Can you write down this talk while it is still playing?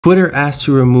Twitter asked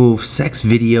to remove sex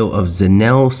video of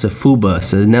Zanele Sifuba.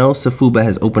 Zanele Sifuba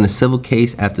has opened a civil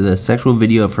case after the sexual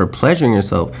video of her pleasuring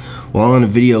herself while on a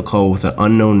video call with an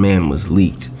unknown man was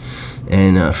leaked.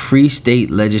 And Free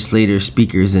State Legislator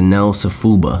Speaker Zanele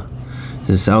Sifuba,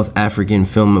 the South African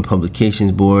Film and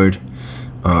Publications Board.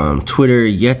 Twitter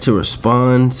yet to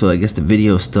respond, so I guess the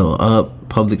video is still up.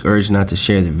 Public urge not to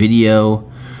share the video,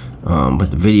 but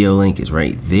the video link is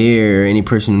right there. Any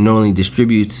person who knowingly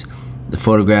distributes the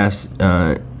photographs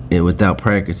without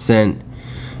prior consent,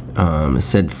 it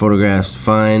said photographs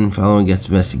fine. Following guest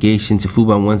investigation,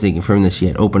 Sifuba on Wednesday confirmed that she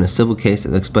had opened a civil case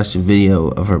that expressed a video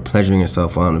of her pleasuring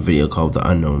herself on a video called The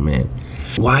Unknown Man.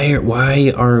 Why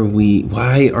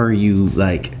are you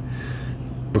like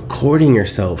recording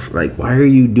yourself? Like, why are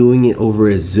you doing it over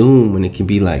a Zoom when it can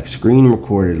be like screen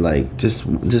recorded? Like,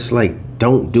 just like,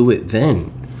 don't do it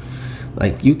then.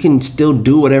 Like, you can still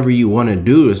do whatever you want to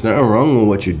do. There's nothing wrong with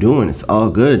what you're doing. It's all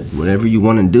good, whatever you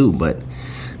want to do. But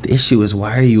the issue is,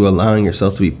 why are you allowing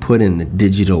yourself to be put in the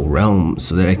digital realm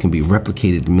so that it can be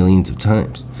replicated millions of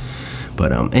times?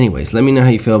 But anyways, let me know how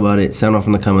you feel about it. Sound off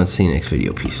in the comments. See you next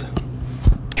video. Peace.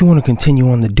 If you want to continue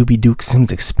on the Doobie Duke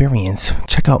Sims experience,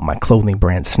 check out my clothing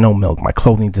brand Snow Milk, my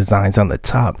clothing designs on the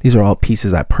top. These are all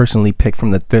pieces I personally picked from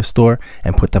the thrift store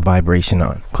and put the vibration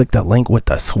on. Click the link with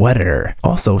the sweater.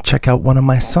 Also, check out one of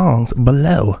my songs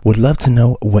below. Would love to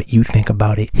know what you think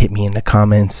about it. Hit me in the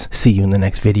comments. See you in the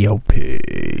next video.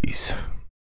 Peace.